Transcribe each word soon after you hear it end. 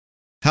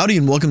Howdy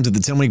and welcome to the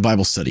 10-Week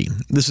Bible Study.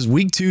 This is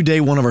week 2,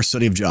 day 1 of our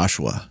study of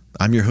Joshua.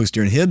 I'm your host,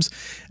 Darren Hibbs,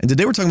 and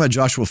today we're talking about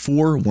Joshua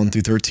 4, 1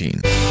 through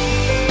 13.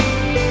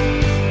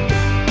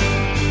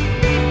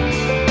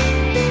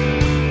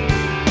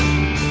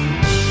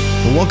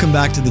 Well, welcome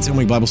back to the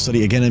 10-Week Bible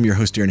Study. Again, I'm your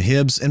host, Darren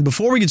Hibbs, and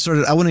before we get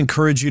started, I want to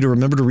encourage you to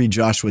remember to read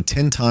Joshua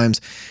 10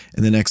 times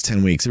in the next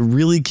 10 weeks. It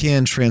really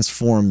can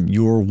transform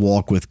your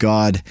walk with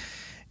God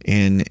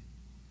and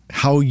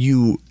how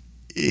you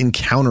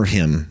encounter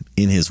Him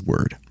in His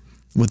Word.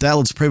 With that,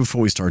 let's pray before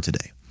we start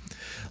today.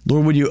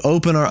 Lord, would you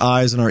open our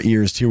eyes and our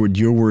ears to hear what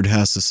your word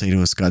has to say to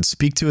us? God,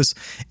 speak to us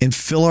and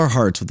fill our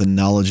hearts with the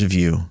knowledge of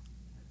you.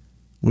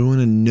 We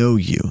want to know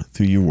you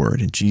through your word.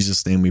 In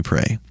Jesus' name we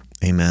pray.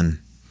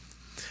 Amen.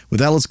 With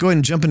that, let's go ahead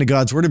and jump into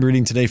God's word. I'm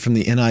reading today from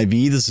the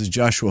NIV. This is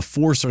Joshua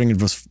 4, starting in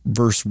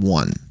verse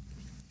 1.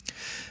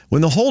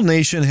 When the whole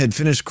nation had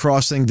finished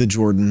crossing the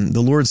Jordan,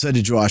 the Lord said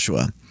to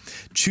Joshua,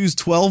 "Choose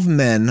 12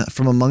 men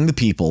from among the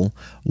people,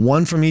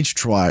 one from each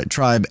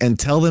tribe, and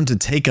tell them to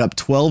take up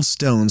 12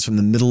 stones from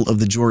the middle of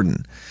the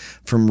Jordan,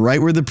 from right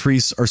where the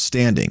priests are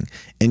standing,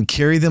 and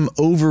carry them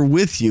over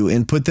with you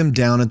and put them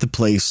down at the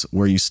place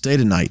where you stay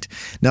tonight."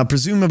 Now,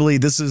 presumably,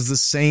 this is the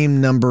same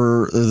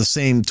number, or the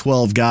same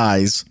 12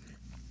 guys.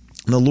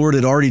 The Lord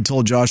had already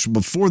told Joshua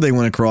before they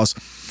went across,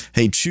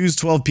 hey, choose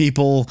 12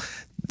 people,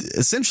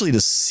 essentially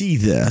to see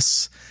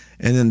this.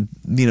 And then,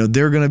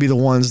 they're going to be the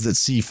ones that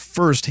see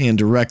firsthand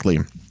directly,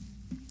 in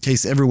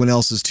case everyone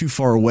else is too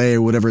far away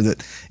or whatever,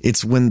 that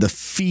it's when the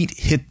feet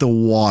hit the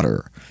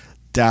water.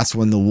 That's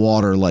when the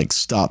water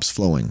stops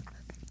flowing.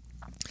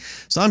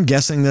 So I'm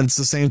guessing that it's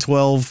the same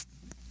 12.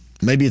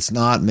 Maybe it's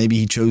not. Maybe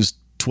he chose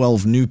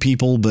 12 new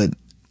people, but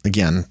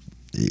again,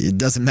 it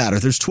doesn't matter.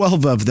 There's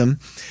 12 of them,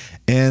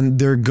 and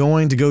they're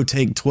going to go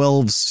take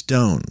 12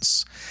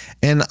 stones.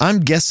 And I'm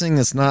guessing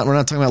we're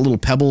not talking about little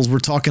pebbles. We're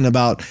talking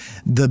about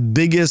the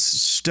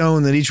biggest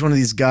stone that each one of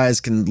these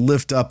guys can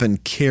lift up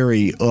and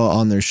carry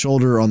on their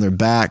shoulder, on their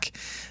back,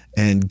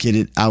 and get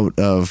it out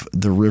of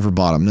the river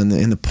bottom. And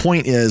the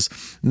point is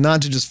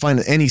not to just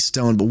find any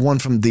stone, but one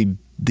from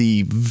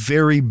the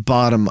very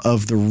bottom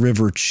of the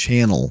river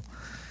channel,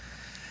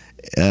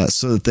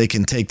 so that they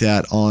can take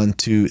that on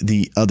to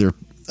the other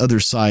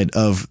side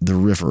of the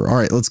river. All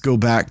right, let's go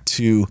back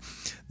to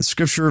the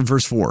scripture,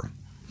 verse 4.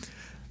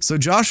 So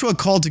Joshua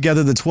called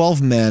together the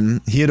 12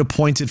 men he had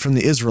appointed from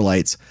the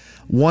Israelites,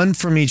 one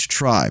from each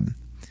tribe,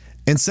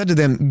 and said to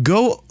them,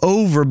 "Go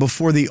over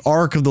before the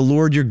ark of the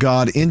Lord your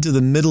God into the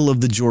middle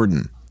of the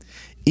Jordan.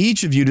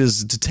 Each of you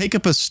is to take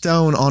up a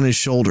stone on his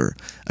shoulder,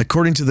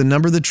 according to the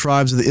number of the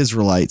tribes of the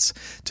Israelites,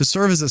 to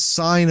serve as a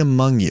sign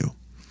among you.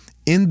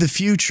 In the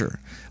future,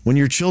 when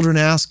your children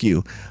ask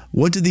you,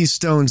 'What do these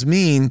stones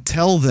mean?'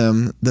 tell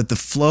them that the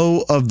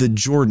flow of the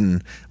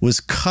Jordan was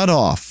cut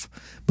off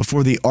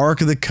before the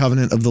ark of the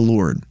covenant of the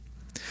Lord.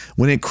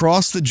 When it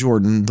crossed the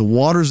Jordan, the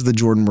waters of the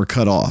Jordan were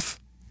cut off.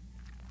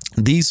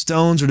 These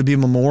stones are to be a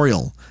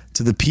memorial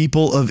to the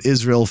people of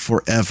Israel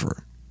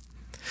forever."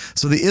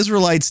 So the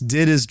Israelites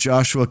did as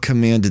Joshua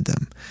commanded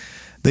them.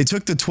 They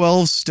took the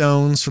 12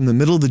 stones from the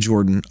middle of the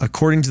Jordan,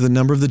 according to the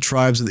number of the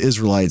tribes of the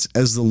Israelites,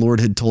 as the Lord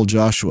had told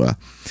Joshua,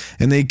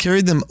 and they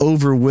carried them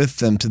over with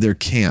them to their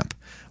camp,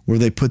 where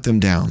they put them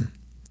down.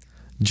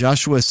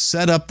 Joshua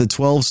set up the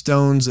 12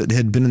 stones that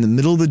had been in the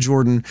middle of the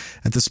Jordan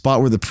at the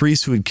spot where the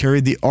priests who had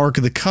carried the Ark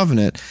of the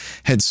Covenant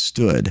had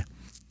stood,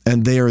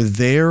 and they are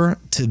there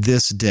to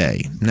this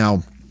day.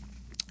 Now,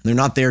 they're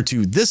not there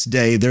to this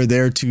day, they're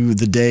there to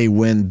the day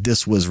when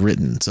this was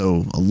written.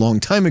 So a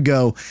long time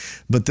ago,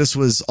 but this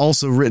was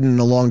also written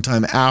a long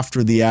time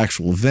after the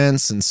actual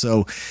events. And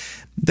so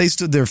they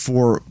stood there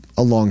for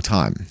a long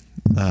time,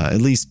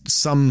 at least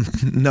some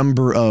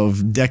number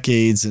of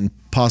decades and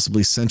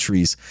possibly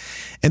centuries.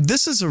 And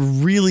this is a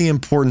really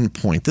important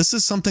point. This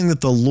is something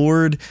that the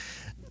Lord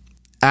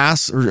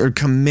asks or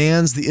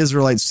commands the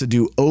Israelites to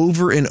do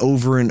over and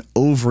over and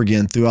over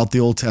again throughout the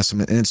Old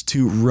Testament, and it's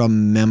to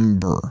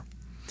remember.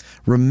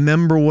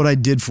 Remember what I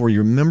did for you.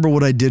 Remember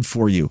what I did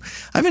for you.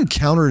 I've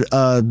encountered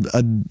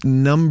a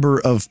number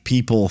of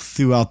people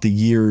throughout the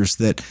years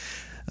that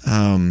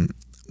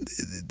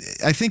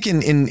I think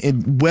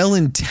in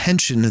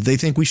well-intentioned, they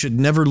think we should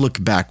never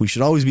look back. We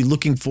should always be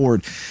looking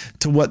forward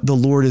to what the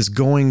Lord is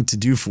going to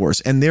do for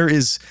us. And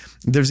there's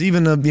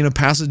even a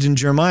passage in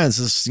Jeremiah that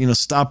says,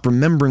 stop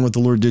remembering what the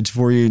Lord did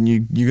for you, and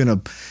you're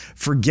going to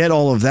forget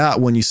all of that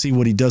when you see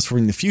what He does for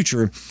you in the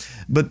future.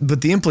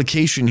 But the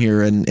implication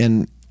here,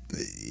 and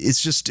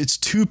it's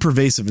too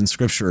pervasive in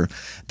Scripture,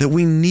 that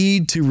we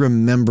need to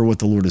remember what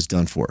the Lord has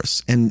done for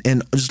us, and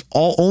just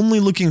only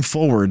looking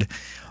forward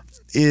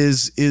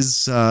is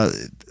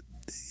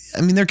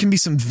there can be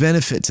some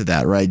benefit to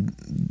that, right?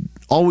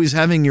 Always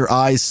having your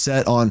eyes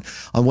set on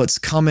what's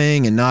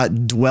coming and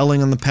not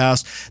dwelling on the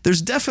past.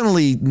 There's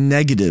definitely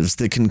negatives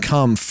that can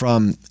come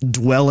from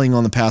dwelling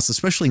on the past,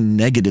 especially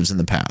negatives in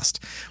the past.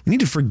 We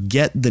need to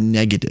forget the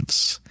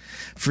negatives.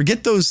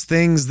 Forget those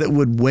things that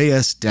would weigh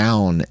us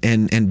down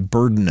and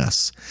burden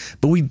us.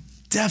 But we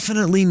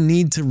definitely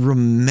need to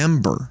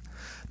remember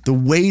the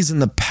ways in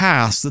the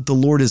past that the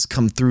Lord has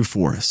come through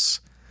for us.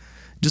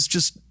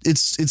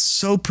 It's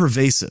so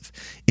pervasive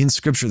in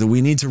Scripture that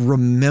we need to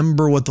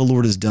remember what the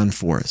Lord has done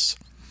for us.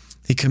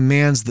 He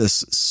commands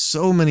this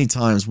so many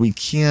times. We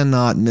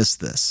cannot miss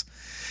this.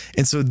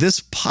 And so this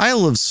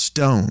pile of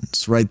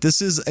stones, right?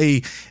 This is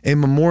a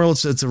memorial.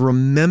 It's a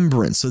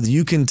remembrance so that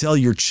you can tell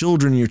your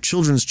children, your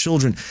children's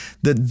children,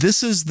 that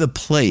this is the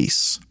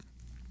place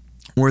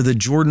where the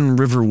Jordan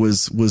River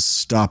was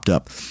stopped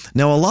up.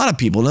 Now, a lot of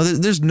people, now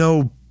there's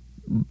no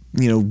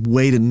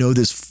way to know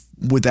this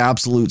with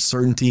absolute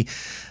certainty,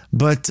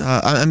 but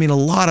a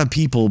lot of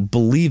people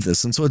believe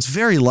this. And so it's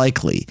very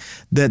likely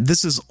that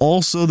this is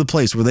also the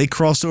place where they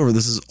crossed over.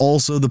 This is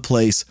also the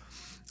place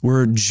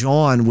where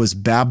John was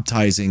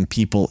baptizing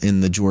people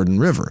in the Jordan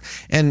River.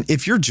 And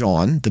if you're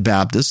John the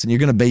Baptist and you're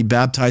going to be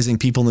baptizing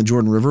people in the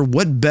Jordan River,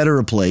 what better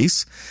a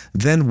place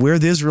than where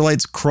the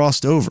Israelites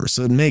crossed over?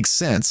 So it makes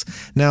sense.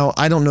 Now,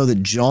 I don't know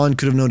that John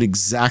could have known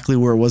exactly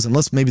where it was,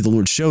 unless maybe the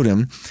Lord showed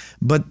him.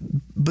 But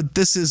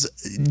this is,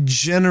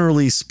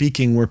 generally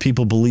speaking, where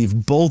people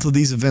believe both of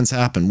these events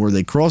happened, where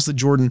they crossed the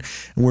Jordan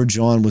and where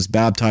John was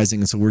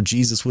baptizing, and so where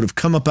Jesus would have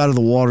come up out of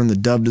the water and the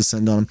dove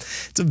descend on him.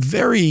 It's a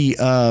very,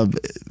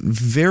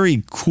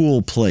 very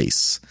cool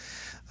place.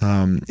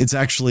 It's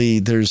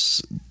actually,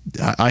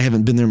 I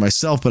haven't been there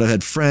myself, but I've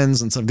had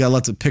friends, and so I've got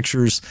lots of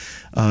pictures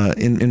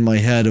in my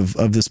head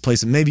of this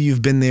place. And maybe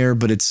you've been there,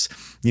 but it's,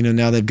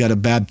 now they've got a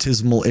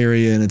baptismal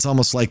area, and it's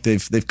almost like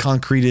they've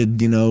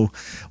concreted,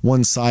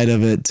 one side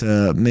of it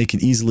to make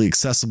it easily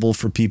accessible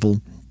for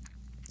people.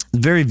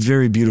 Very,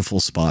 very beautiful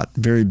spot,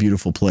 very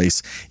beautiful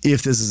place,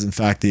 if this is in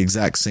fact the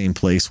exact same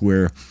place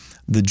where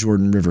the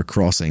Jordan River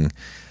crossing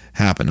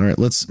happened. All right,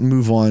 let's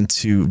move on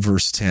to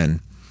verse 10.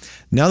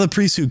 Now the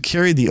priests who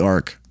carried the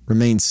ark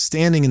remained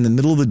standing in the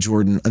middle of the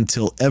Jordan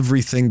until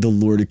everything the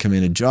Lord had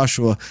commanded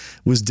Joshua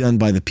was done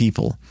by the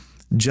people,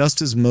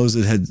 just as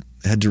Moses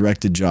had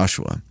directed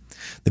Joshua.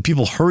 The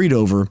people hurried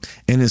over,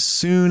 and as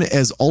soon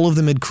as all of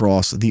them had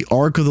crossed, the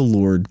ark of the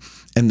Lord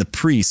and the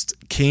priest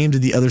came to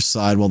the other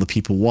side while the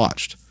people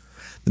watched.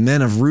 The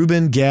men of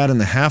Reuben, Gad, and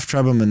the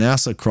half-tribe of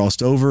Manasseh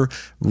crossed over,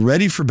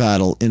 ready for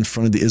battle in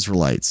front of the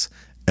Israelites,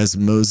 as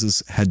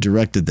Moses had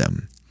directed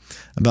them.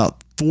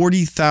 About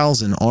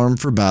 40,000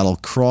 armed for battle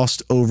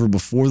crossed over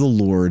before the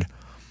Lord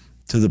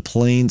to the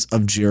plains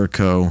of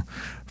Jericho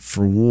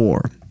for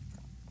war.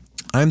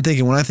 I'm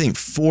thinking, when I think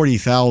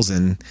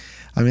 40,000,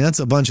 that's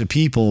a bunch of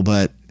people,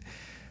 but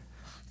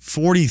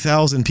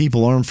 40,000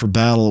 people armed for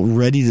battle,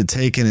 ready to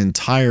take an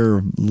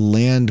entire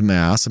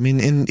landmass.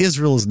 And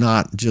Israel is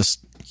not just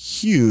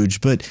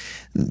huge, but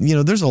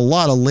there's a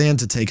lot of land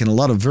to take and a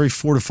lot of very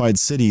fortified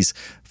cities.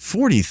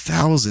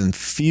 40,000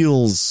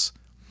 feels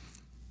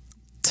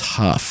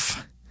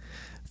tough.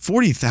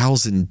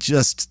 40,000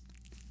 just,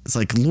 it's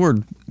like,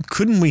 Lord,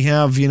 couldn't we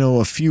have,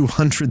 a few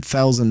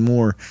 100,000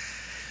 more?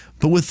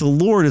 But with the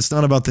Lord, it's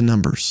not about the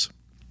numbers.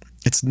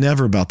 It's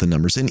never about the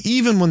numbers. And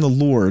even when the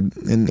Lord,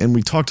 and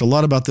we talked a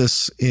lot about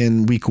this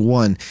in week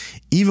 1,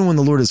 even when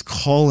the Lord is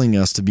calling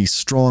us to be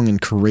strong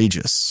and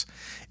courageous,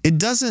 it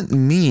doesn't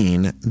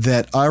mean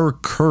that our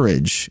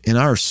courage and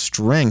our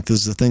strength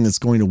is the thing that's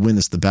going to win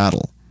us the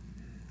battle.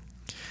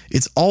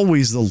 It's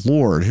always the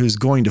Lord who's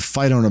going to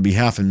fight on our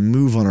behalf and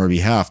move on our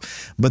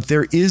behalf. But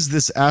there is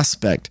this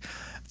aspect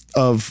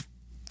of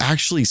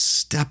actually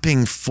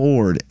stepping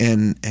forward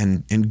and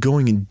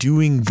going and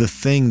doing the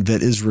thing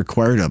that is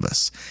required of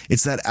us.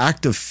 It's that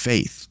act of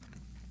faith.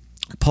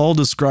 Paul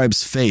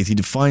describes faith, he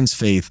defines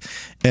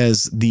faith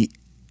as the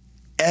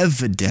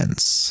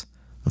evidence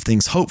of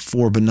things hoped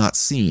for but not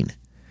seen.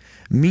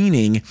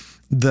 Meaning,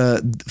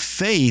 the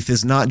faith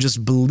is not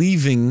just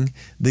believing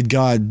that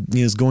God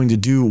is going to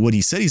do what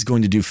he said he's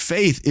going to do.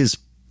 Faith is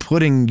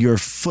putting your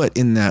foot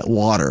in that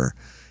water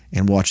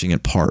and watching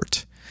it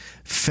part.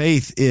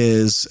 Faith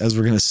is, as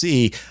we're going to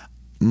see,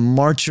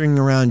 marching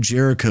around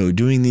Jericho,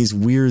 doing these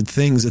weird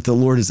things that the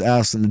Lord has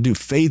asked them to do.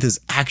 Faith is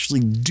actually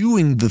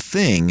doing the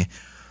thing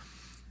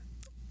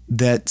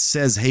that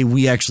says, hey,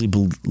 we actually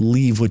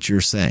believe what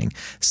you're saying.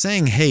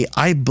 Saying, hey,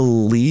 I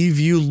believe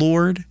you,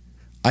 Lord.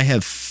 I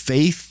have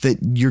faith that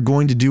you're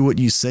going to do what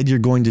you said you're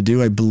going to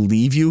do. I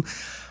believe you.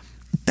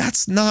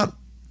 That's not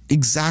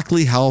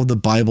exactly how the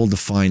Bible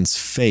defines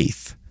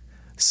faith.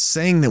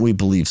 Saying that we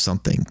believe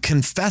something,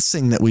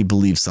 confessing that we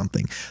believe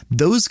something,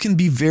 those can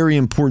be very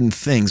important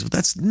things, but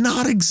that's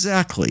not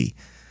exactly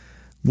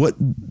what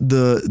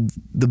the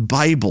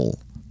Bible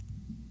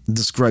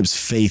describes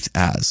faith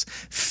as.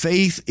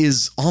 Faith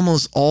is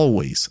almost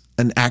always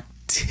an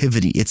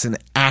activity. It's an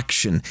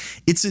action.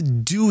 It's a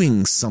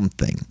doing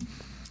something.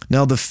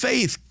 Now, the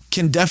faith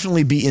can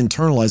definitely be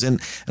internalized, and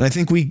I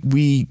think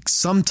we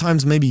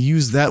sometimes maybe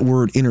use that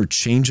word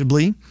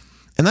interchangeably,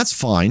 and that's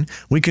fine.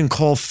 We can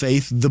call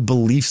faith the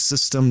belief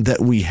system that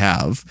we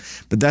have,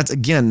 but that's,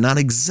 again, not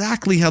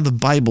exactly how the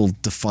Bible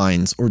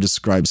defines or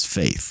describes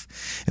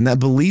faith. And that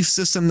belief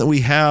system that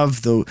we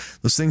have, those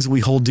things that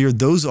we hold dear,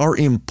 those are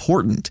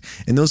important,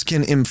 and those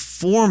can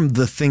inform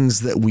the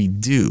things that we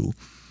do.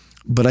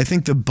 But I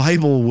think the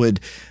Bible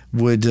would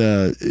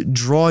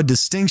draw a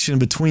distinction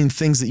between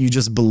things that you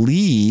just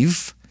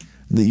believe,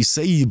 that you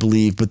say you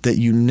believe, but that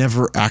you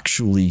never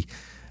actually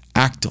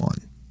act on.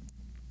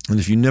 And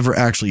if you never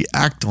actually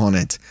act on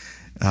it,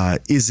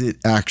 is it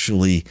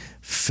actually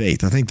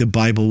faith? I think the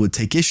Bible would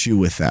take issue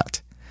with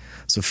that.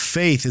 So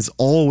faith is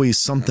always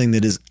something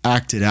that is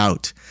acted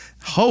out.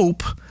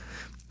 Hope,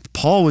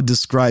 Paul would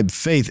describe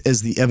faith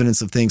as the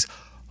evidence of things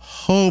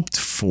hoped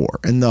for.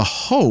 And the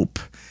hope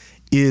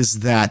is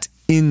that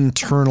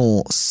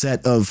internal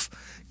set of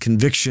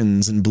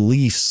convictions and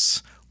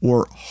beliefs,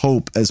 or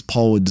hope as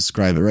Paul would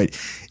describe it, right?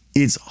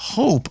 It's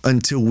hope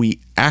until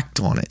we act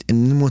on it.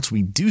 And then once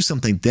we do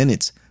something, then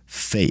it's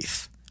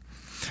faith.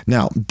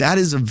 Now, that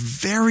is a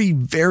very,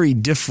 very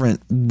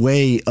different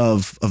way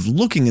of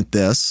looking at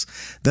this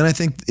than I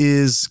think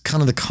is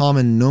kind of the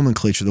common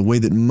nomenclature, the way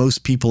that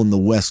most people in the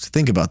West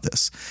think about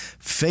this.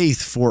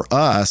 Faith for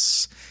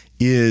us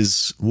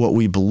is what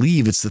we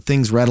believe. It's the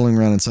things rattling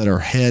around inside our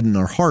head and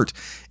our heart.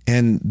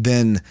 And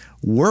then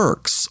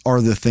works are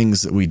the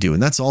things that we do.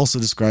 And that's also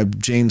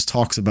described. James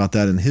talks about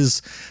that in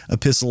his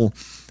epistle.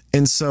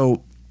 And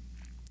so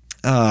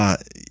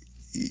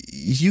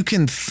you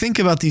can think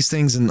about these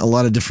things in a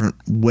lot of different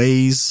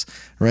ways,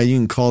 right? You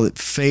can call it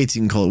faith,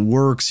 you can call it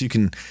works, you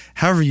can,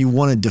 however you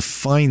want to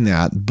define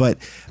that. But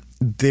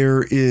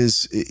there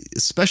is,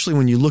 especially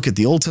when you look at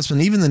the Old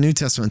Testament, even the New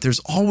Testament, there's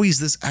always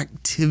this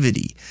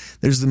activity.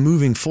 There's the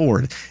moving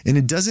forward. And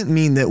it doesn't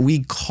mean that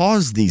we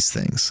cause these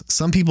things.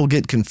 Some people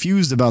get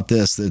confused about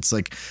this. That it's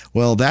like,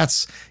 well,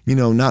 that's,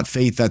 not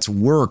faith, that's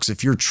works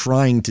if you're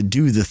trying to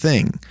do the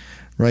thing,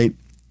 right?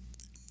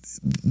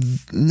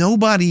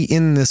 Nobody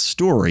in this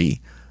story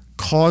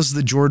caused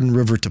the Jordan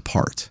River to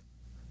part.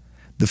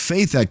 The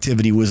faith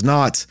activity was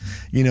not,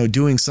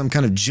 doing some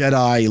kind of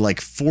Jedi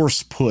like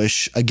force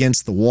push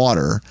against the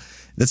water.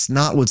 That's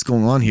not what's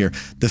going on here.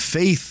 The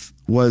faith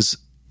was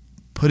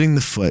putting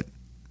the foot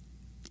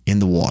in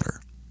the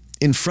water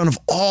in front of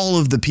all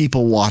of the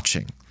people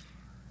watching,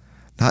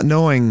 not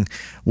knowing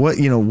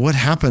what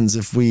happens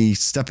if we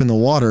step in the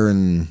water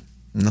and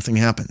nothing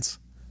happens,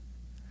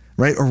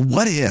 right? Or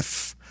what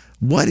if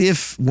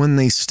when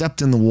they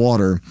stepped in the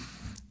water,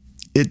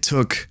 it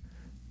took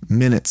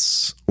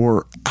minutes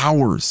or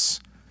hours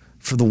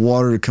for the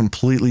water to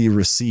completely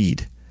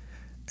recede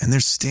and they're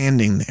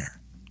standing there?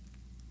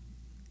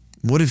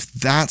 What if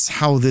that's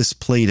how this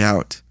played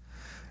out,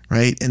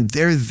 right? And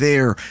they're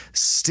there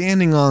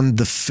standing on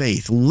the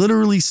faith,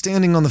 literally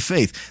standing on the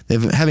faith,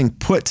 having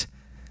put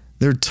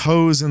their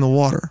toes in the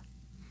water,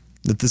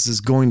 that this is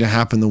going to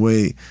happen the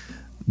way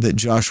that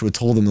Joshua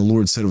told them the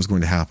Lord said it was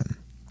going to happen.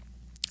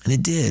 And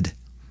it did.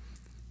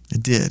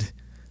 It did.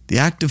 The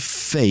act of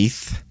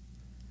faith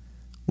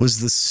was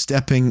the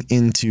stepping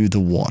into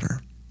the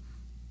water.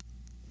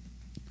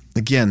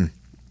 Again,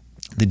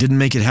 they didn't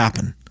make it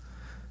happen.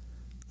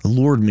 The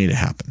Lord made it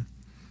happen.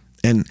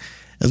 And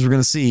as we're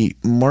going to see,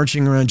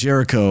 marching around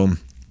Jericho,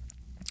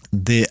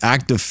 the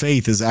act of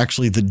faith is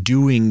actually the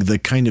doing the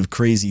kind of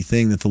crazy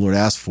thing that the Lord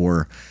asked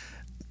for.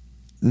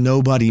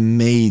 Nobody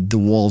made the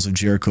walls of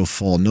Jericho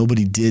fall.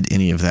 Nobody did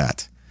any of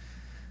that.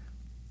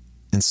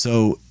 And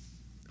so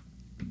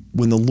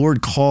when the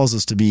Lord calls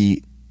us to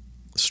be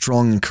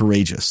strong and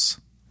courageous,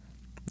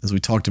 as we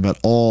talked about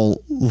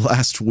all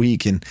last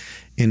week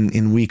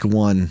in week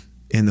 1,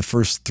 in the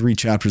first 3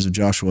 chapters of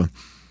Joshua,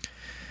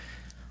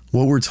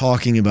 what we're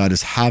talking about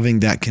is having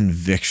that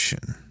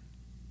conviction.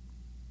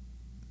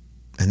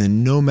 And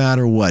then no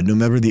matter what, no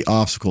matter the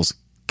obstacles,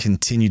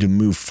 continue to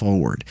move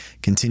forward,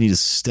 continue to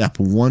step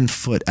one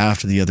foot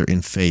after the other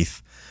in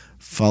faith,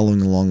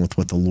 following along with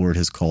what the Lord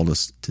has called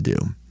us to do.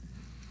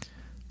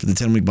 For the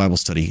 10-week Bible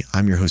study,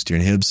 I'm your host, Darren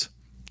Hibbs,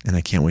 and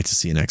I can't wait to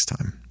see you next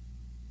time.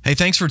 Hey,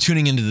 thanks for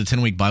tuning into the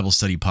 10-week Bible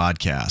study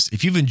podcast.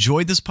 If you've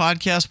enjoyed this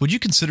podcast, would you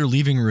consider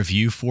leaving a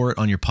review for it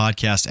on your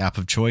podcast app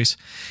of choice?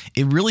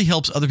 It really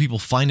helps other people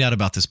find out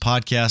about this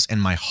podcast,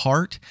 and my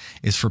heart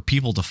is for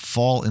people to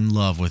fall in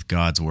love with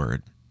God's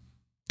Word.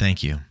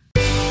 Thank you.